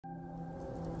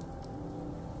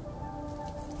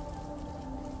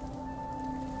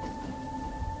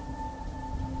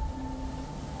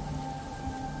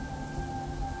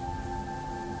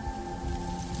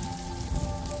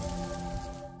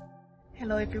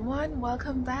Hello everyone,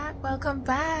 welcome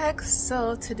back.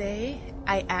 So today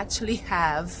I actually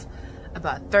have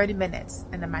about 30 minutes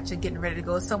and I'm actually getting ready to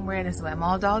go somewhere, and so I'm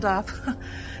all dolled up.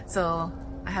 So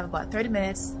I have about 30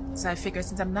 minutes, so I figured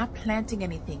since I'm not planting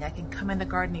anything, I can come in the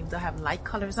garden even though I have light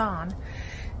colors on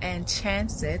and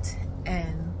chance it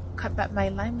and cut back my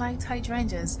Limelight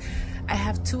hydrangeas. I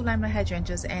have 2 Limelight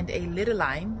hydrangeas and a little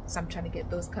lime, so I'm trying to get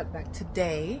those cut back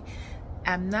today.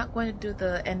 I'm not going to do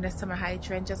the endless summer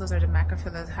hydrangeas. Those are the macro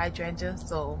for the hydrangeas,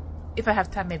 so if I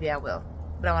have time maybe I will,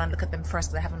 but I want to look at them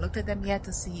first because I haven't looked at them yet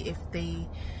to see if they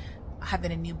have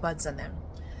any new buds on them.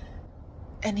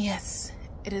 And yes,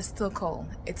 it is still cold.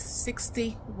 It's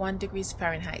 61 degrees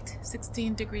Fahrenheit,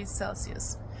 16 degrees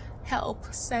Celsius. Help,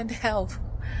 send help.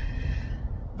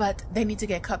 But they need to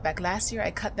get cut back. Last year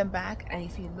I cut them back, and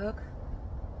if you look,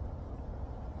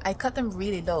 I cut them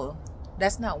really low.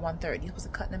 That's not 1/3. You're supposed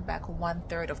to cut them back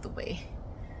 1/3 of the way.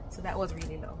 So that was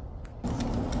really low.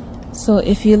 So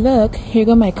if you look, here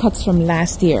go my cuts from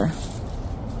last year.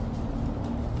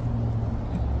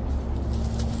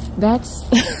 That's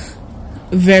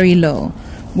very low.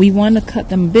 We want to cut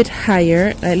them a bit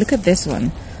higher. Look at this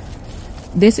one.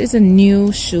 This is a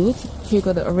new shoot. Here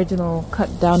go the original cut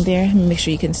down there. Make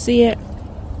sure you can see it.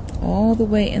 All the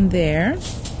way in there.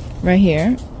 Right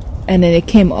here. And then it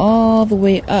came all the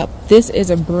way up. This is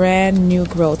a brand new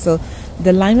growth. So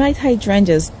the Limelight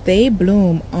hydrangeas, they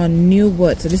bloom on new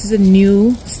wood. So this is a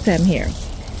new stem here.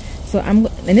 So and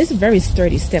it's a very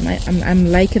sturdy stem.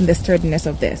 I'm liking the sturdiness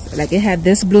of this. Like, it had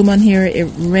this bloom on here, it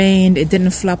rained, it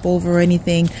didn't flop over or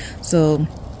anything. So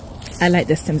I like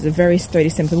this stem. It's a very sturdy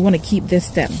stem. So we want to keep this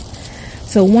stem.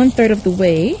 So 1/3 of the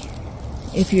way,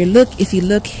 if you look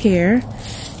here,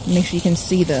 make sure you can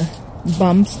see the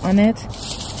bumps on it.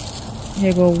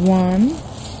 Here go 1,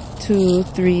 2,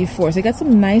 3, 4. So I got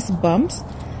some nice bumps.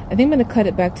 I think I'm going to cut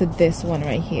it back to this one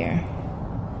right here.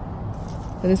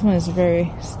 So this one is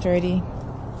very sturdy.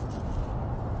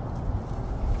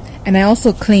 And I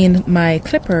also cleaned my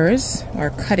clippers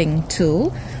or cutting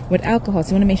tool with alcohol. So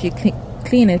you want to make sure you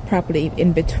clean it properly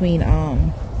in between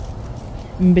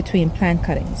plant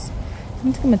cuttings. I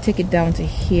think I'm going to take it down to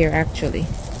here actually.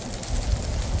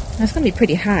 That's going to be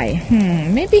pretty high.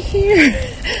 Maybe here.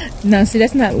 No, see,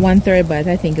 that's not 1/3, but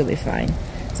I think it'll be fine.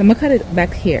 So I'm going to cut it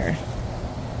back here.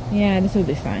 Yeah, this will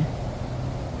be fine.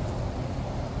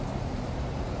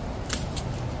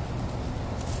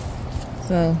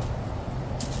 So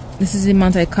this is the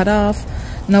amount I cut off.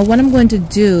 Now what I'm going to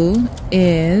do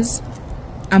is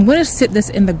I'm going to sit this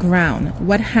in the ground.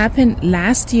 What happened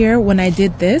last year when I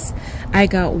did this, I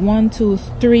got 1, 2,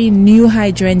 3 new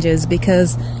hydrangeas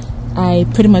because I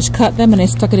pretty much cut them and I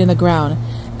stuck it in the ground.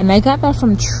 And I got that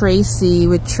from Tracy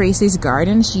with Tracy's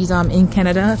Garden. She's in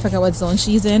Canada. I forgot what zone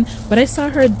she's in, but I saw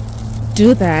her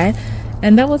do that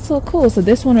and that was so cool. So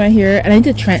this one right here, and I need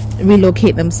to try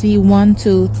relocate them. See, 1,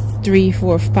 2, 3,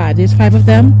 4, 5. There's 5 of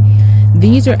them.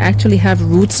 These are actually have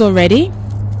roots already,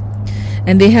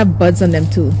 and they have buds on them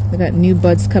too. They got new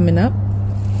buds coming up.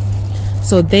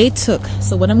 So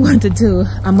so what I'm going to do,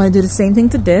 I'm going to do the same thing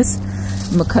to this.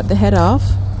 I'm going to cut the head off.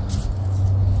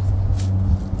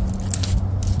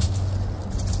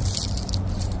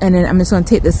 And then I'm just going to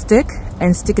take the stick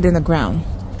and stick it in the ground.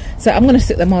 So I'm going to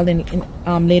stick them all in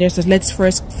later. So let's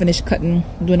first finish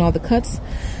doing all the cuts.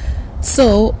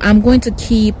 So I'm going to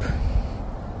keep,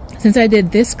 since I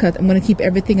did this cut, I'm going to keep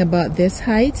everything about this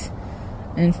height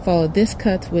and follow this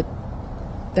cut with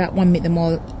that one, make them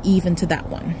all even to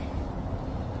that one.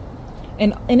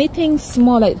 And anything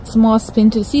small, like small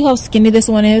spindles, see how skinny this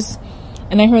one is?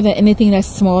 And I heard that anything that's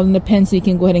small in the pen, so you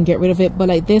can go ahead and get rid of it. But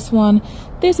like this one,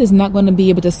 this is not going to be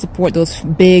able to support those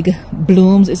big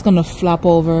blooms. It's going to flop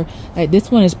over. Like this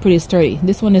one is pretty sturdy.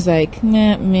 This one is like,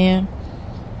 meh.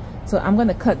 So I'm going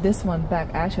to cut this one back.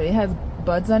 Actually, it has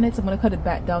buds on it, so I'm going to cut it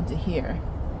back down to here.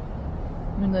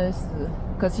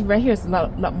 Because see, right here is a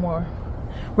lot more.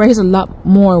 Right here's a lot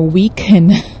more weak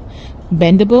and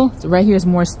bendable. So right here is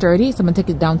more sturdy. So I'm going to take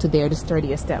it down to there, the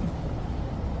sturdier stem.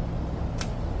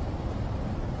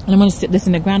 And I'm going to stick this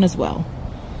in the ground as well.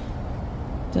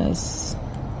 Just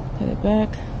cut it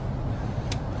back.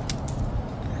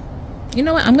 You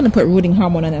know what? I'm going to put rooting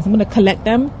hormone on this. I'm going to collect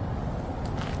them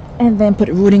and then put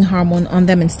rooting hormone on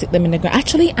them and stick them in the ground.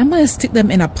 Actually, I'm going to stick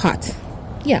them in a pot.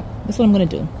 Yeah, that's what I'm going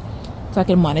to do. So I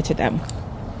can monitor them.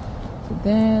 So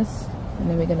this, and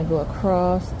then we're going to go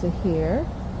across to here.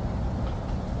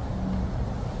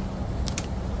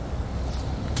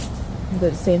 Do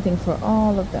the same thing for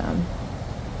all of them.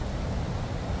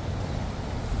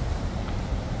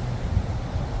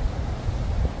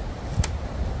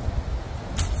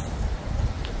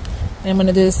 And I'm going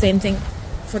to do the same thing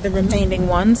for the remaining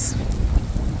ones.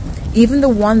 Even the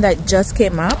one that just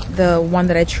came up, the one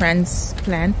that I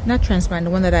the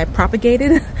one that I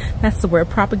propagated, that's the word,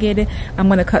 propagated, I'm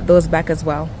gonna cut those back as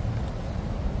well.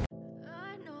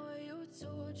 I know you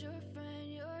told your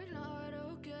friend you're not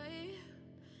okay,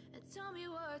 and tell me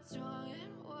what's wrong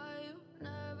and why you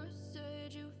never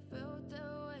said you felt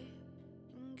that way.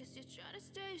 Guess you're trying to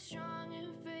stay strong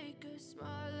and fake a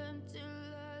smile until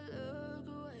I look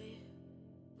away.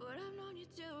 But I've known you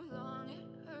too long,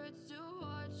 it hurts to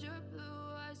watch your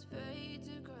blue eyes fade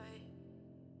to gray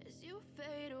as you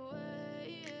fade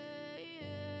away.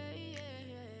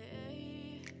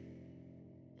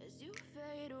 As you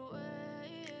fade away.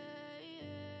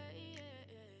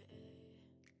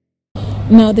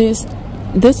 Now there's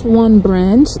this one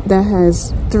branch that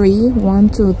has 1,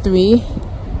 2, 3.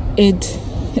 It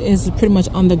is pretty much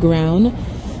on the ground,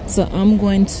 so I'm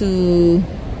going to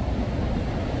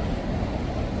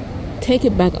take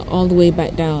it back all the way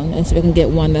back down and see if I can get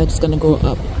one that's going to grow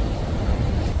up.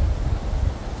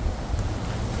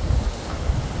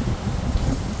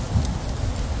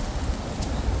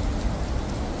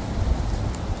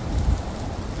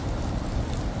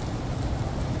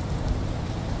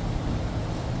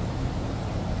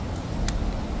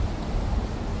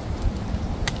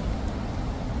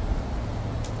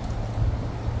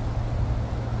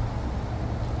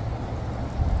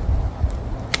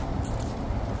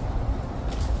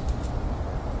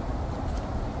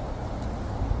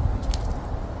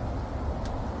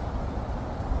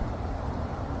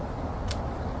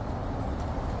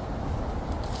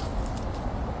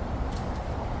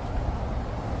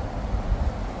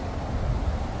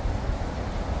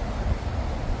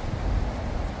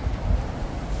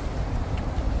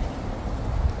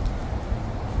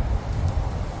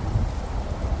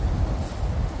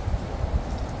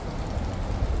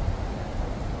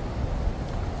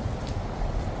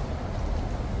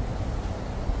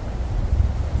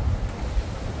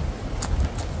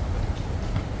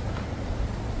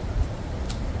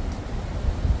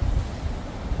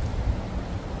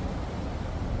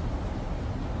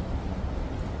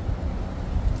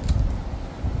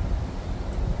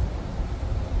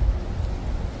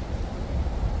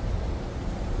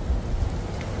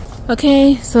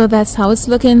 Okay, so that's how it's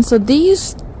looking. So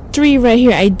these 3 right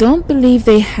here, I don't believe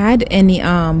they had any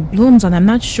blooms on them. I'm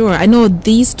not sure. I know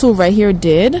these 2 right here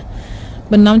did,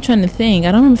 but now I'm trying to think.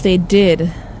 I don't remember if they did,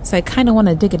 so I kind of want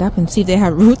to dig it up and see if they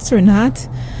have roots or not.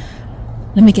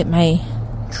 Let me get my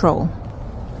troll.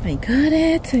 I got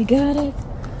it.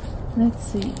 Let's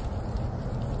see.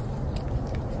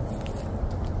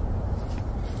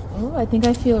 Oh, I think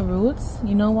I feel roots.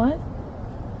 You know what,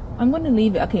 I'm gonna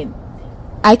leave it. Okay,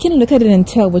 I can look at it and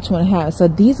tell which one I have. So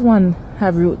these one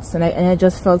have roots, and I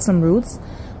just felt some roots.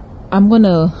 I'm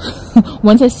gonna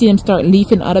once I see them start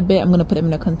leafing out a bit, I'm gonna put them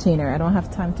in a container. I don't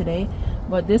have time today,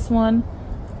 but this one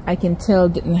I can tell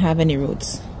didn't have any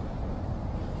roots.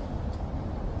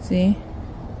 See,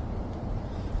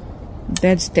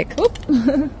 dead stick. Oop.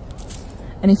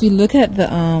 And if you look at the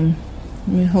let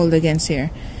me hold against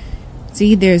here.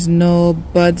 See, there's no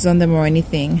buds on them or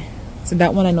anything. So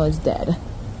that one I know is dead.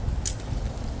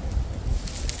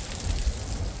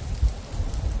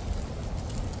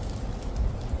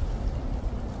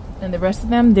 And the rest of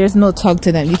them, there's no tug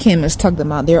to them. You can't just tug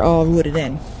them out. They're all rooted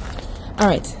in.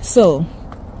 Alright, so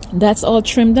that's all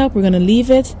trimmed up. We're going to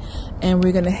leave it. And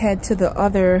we're going to head to the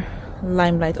other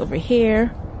Limelight over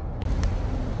here.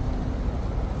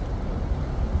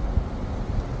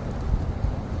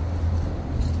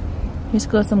 Here's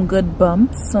got some good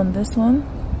bumps on this one.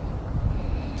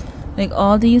 Like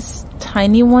all these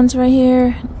tiny ones right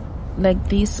here, like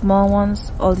these small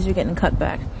ones, all these are getting cut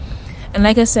back. And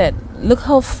like I said, look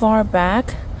how far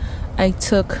back I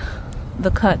took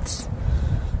the cuts.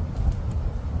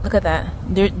 Look at that.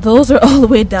 Those are all the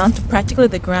way down to practically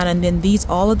the ground, and then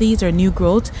all of these are new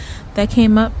growth that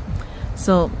came up.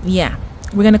 So yeah,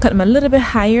 we're gonna cut them a little bit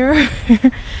higher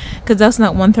because that's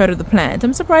not 1/3 of the plant.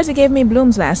 I'm surprised it gave me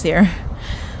blooms last year,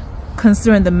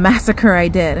 considering the massacre I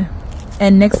did.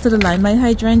 And next to the Limelight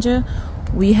Hydrangea,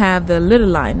 we have the little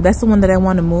lime. That's the one that I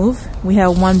want to move. We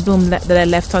have one bloom that I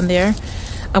left on there.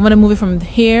 I'm going to move it from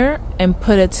here and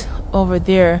put it over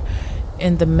there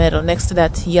in the middle next to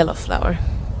that yellow flower.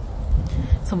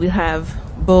 So we have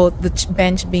both the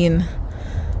bench being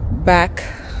backlit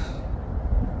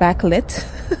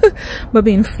but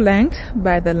being flanked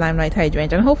by the Limelight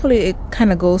Hydrangea, and hopefully it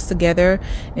kind of goes together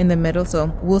in the middle.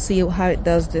 So we'll see how it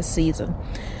does this season.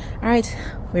 All right,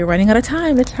 we're running out of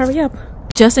time. Let's hurry up.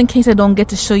 Just in case I don't get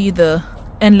to show you the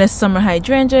endless summer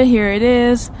hydrangea, here it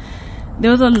is.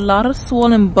 There was a lot of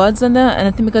swollen buds in there, and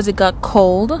I think because it got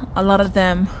cold, a lot of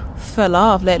them fell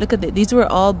off. Like, look at it. These were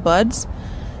all buds.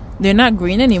 They're not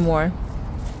green anymore.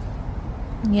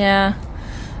 Yeah.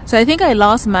 So I think I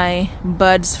lost my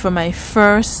buds for my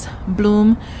first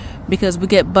bloom, because we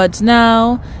get buds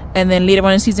now, and then later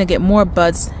on in the season get more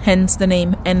buds, hence the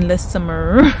name Endless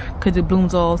Summer, because it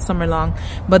blooms all summer long.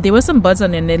 But there were some buds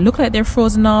on it and they look like they're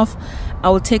frozen off. I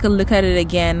will take a look at it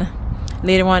again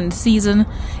later on in the season.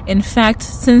 In fact,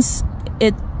 since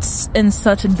it's in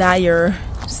such a dire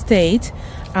state,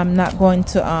 I'm not going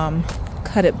to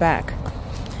cut it back.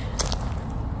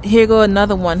 Here go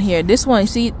another one here. This one, you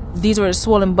see, these were the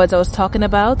swollen buds I was talking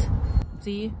about.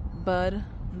 See, bud.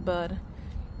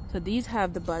 So these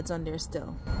have the buds on there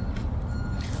still.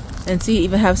 And see,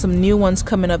 even have some new ones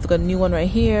coming up. We've got a new one right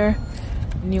here,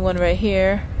 new one right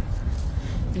here,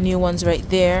 new ones right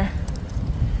there.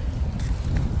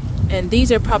 And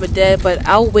these are probably dead, but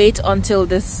I'll wait until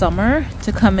this summer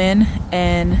to come in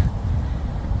and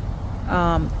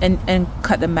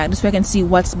cut them back. This way I can see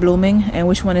what's blooming and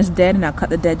which one is dead, and I'll cut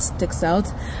the dead sticks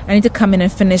out. I need to come in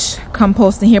and finish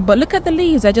composting here, but look at the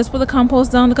leaves. I just put the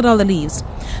compost down. Look at all the leaves.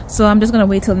 So I'm just gonna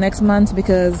wait till next month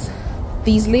because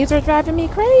these leaves are driving me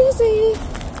crazy.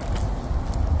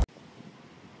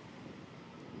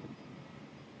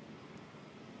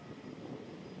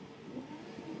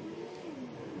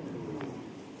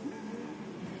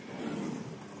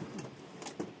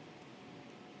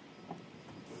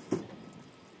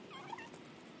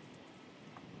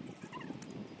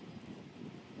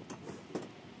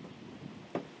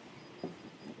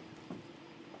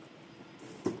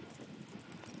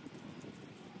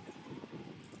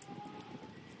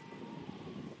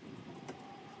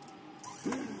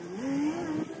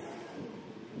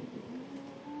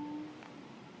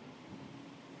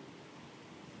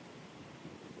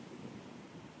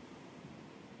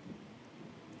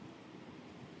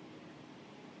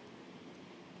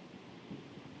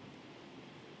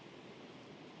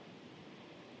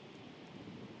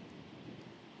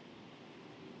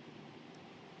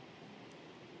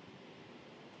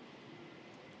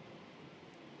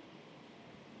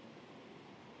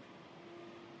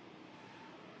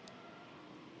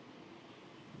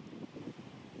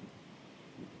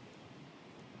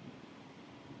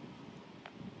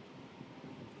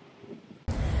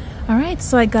 Alright,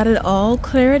 so I got it all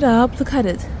cleared up. Look at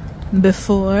it.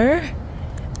 Before,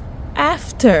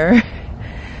 after.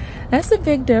 That's a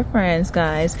big difference,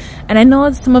 guys. And I know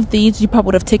some of these you probably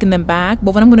would have taken them back,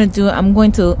 but what I'm going to do, I'm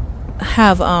going to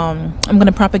have I'm going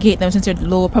to propagate them. Since they're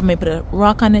low, probably put a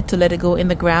rock on it to let it go in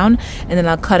the ground, and then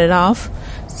I'll cut it off.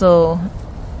 So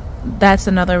that's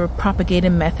another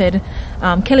propagating method.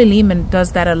 Kelly Lehman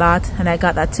does that a lot, and I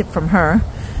got that tip from her.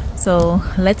 So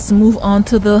let's move on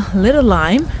to the little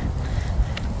lime.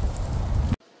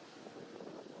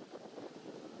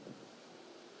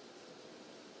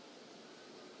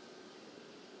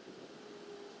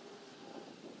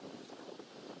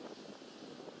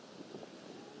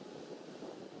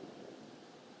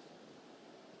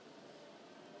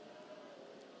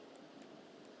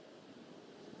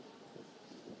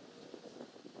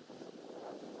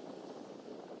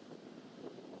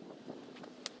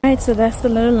 Alright, so that's the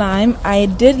little lime. I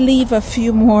did leave a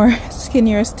few more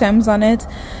skinnier stems on it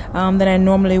than I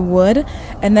normally would,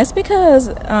 and that's because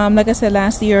like I said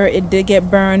last year, it did get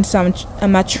burned, so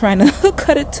I'm not trying to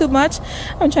cut it too much.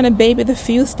 I'm trying to baby the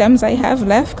few stems I have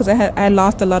left, because I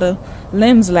lost a lot of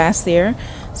limbs last year.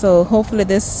 So hopefully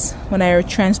this, when I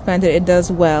transplant it, it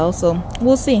does well. So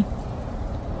we'll see.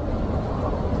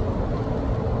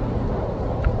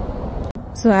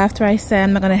 So after I say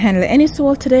I'm not going to handle any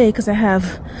soil today because I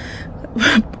have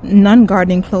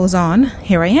non-gardening clothes on,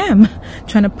 here I am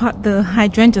trying to pot the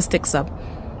hydrangea sticks up.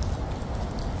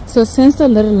 So since the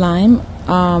little lime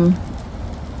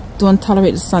don't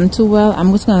tolerate the sun too well,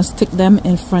 I'm just going to stick them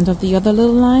in front of the other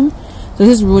little lime. So this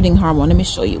is rooting hormone. Let me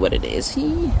show you what it is.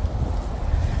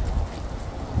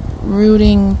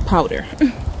 Rooting powder.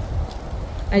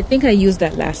 I think I used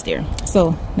that last year.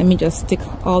 So let me just stick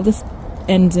all the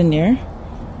ends in there.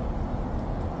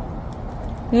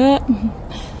 Yeah,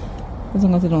 as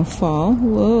long as they don't fall.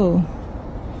 Whoa.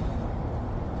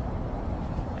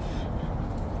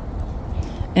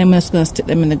 And I'm just going to stick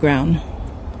them in the ground.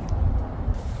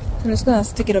 I'm just going to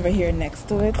stick it over here next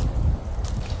to it.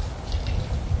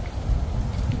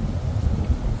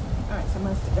 Alright, so I'm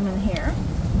going to stick them in here.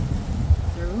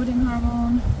 The rooting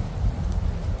hormone.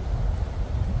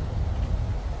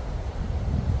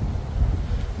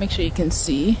 Make sure you can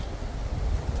see.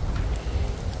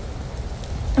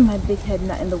 And my big head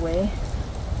not in the way.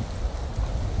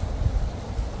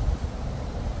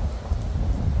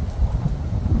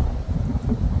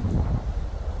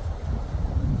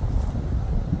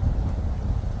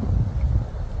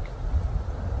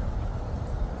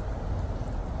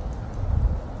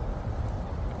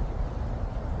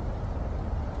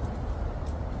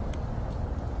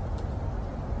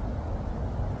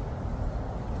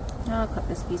 I'll cut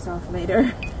this piece off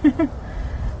later.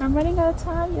 I'm running out of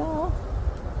time, y'all.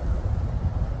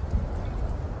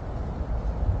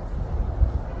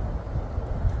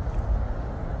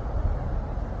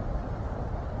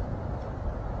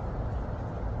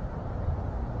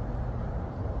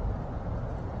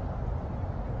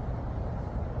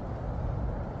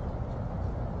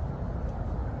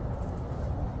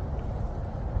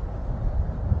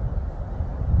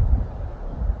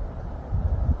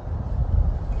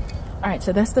 Alright,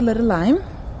 so that's the little lime.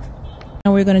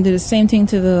 Now we're going to do the same thing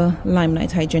to the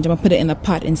Limelight hydrangea. I'm going to put it in a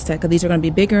pot instead because these are going to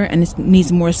be bigger and it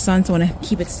needs more sun, so I want to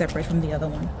keep it separate from the other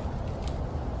one.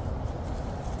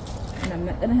 And I'm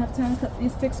not going to have time to cut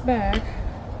these sticks back.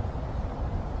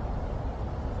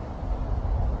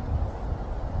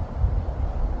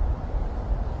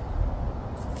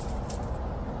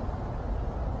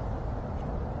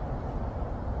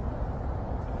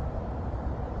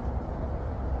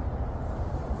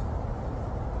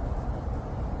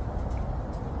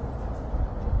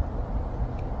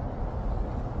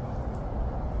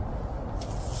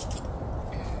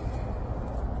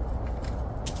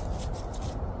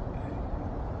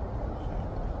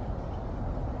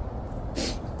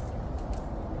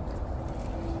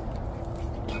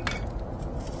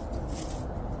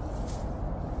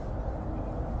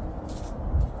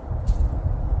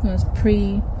 I was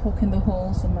pre-poking the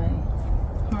holes so my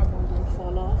cardboard don't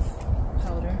fall off.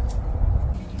 Powder.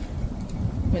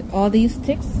 With all these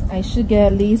sticks, I should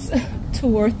get at least 2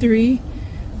 or 3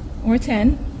 or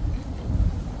 10.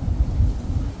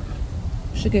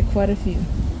 Should get quite a few.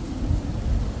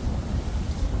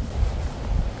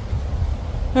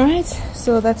 Alright,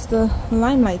 so that's the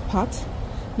Limelight pot.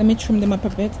 Let me trim them up a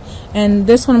bit. And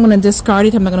this one I'm going to discard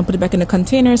it. I'm not going to put it back in the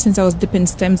container since I was dipping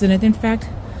stems in it, in fact.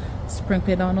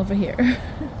 Sprinkle it on over here.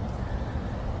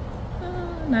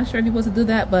 Not sure if you're supposed to do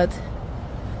that, but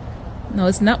no,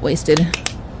 it's not wasted.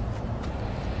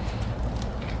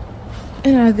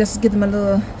 And I'll just give them a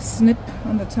little snip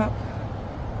on the top.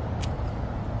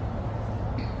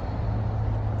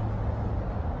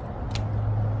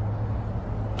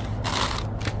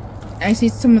 I see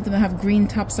some of them have green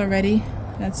tops already.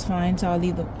 That's fine, so I'll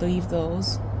leave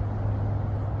those.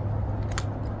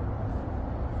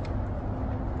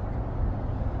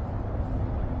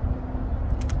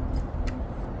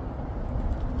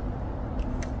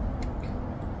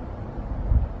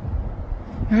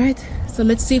 Alright, so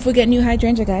let's see if we get new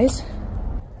hydrangea, guys.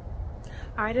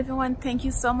 Alright everyone, thank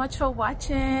you so much for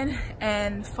watching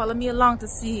and follow me along to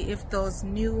see if those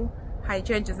new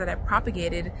hydrangeas that I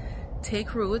propagated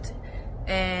take root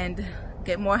and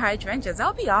get more hydrangeas. That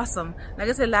would be awesome. Like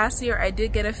I said, last year I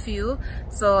did get a few,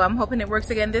 so I'm hoping it works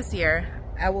again this year.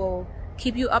 I will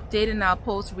keep you updated and I'll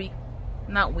post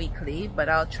not weekly, but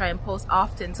I'll try and post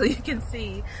often so you can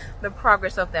see the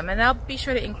progress of them, and I'll be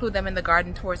sure to include them in the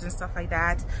garden tours and stuff like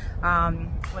that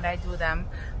when I do them.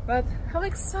 But how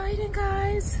exciting,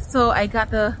 guys. So I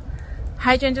got the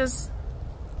hydrangeas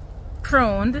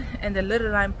pruned and the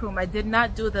little lime pruned. I did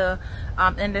not do the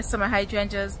endless summer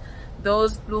hydrangeas.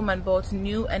 Those bloom on both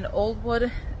new and old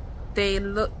wood. They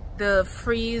look, the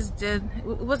freeze did, it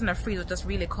wasn't a freeze, it was just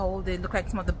really cold. They look like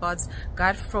some of the buds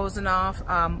got frozen off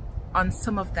on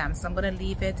some of them, so I'm gonna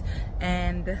leave it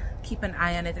and keep an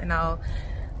eye on it, and I'll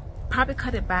probably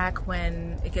cut it back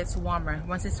when it gets warmer.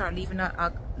 Once they start leafing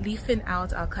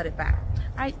out, I'll cut it back.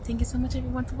 All right, thank you so much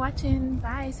everyone for watching.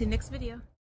 Bye, see you next video.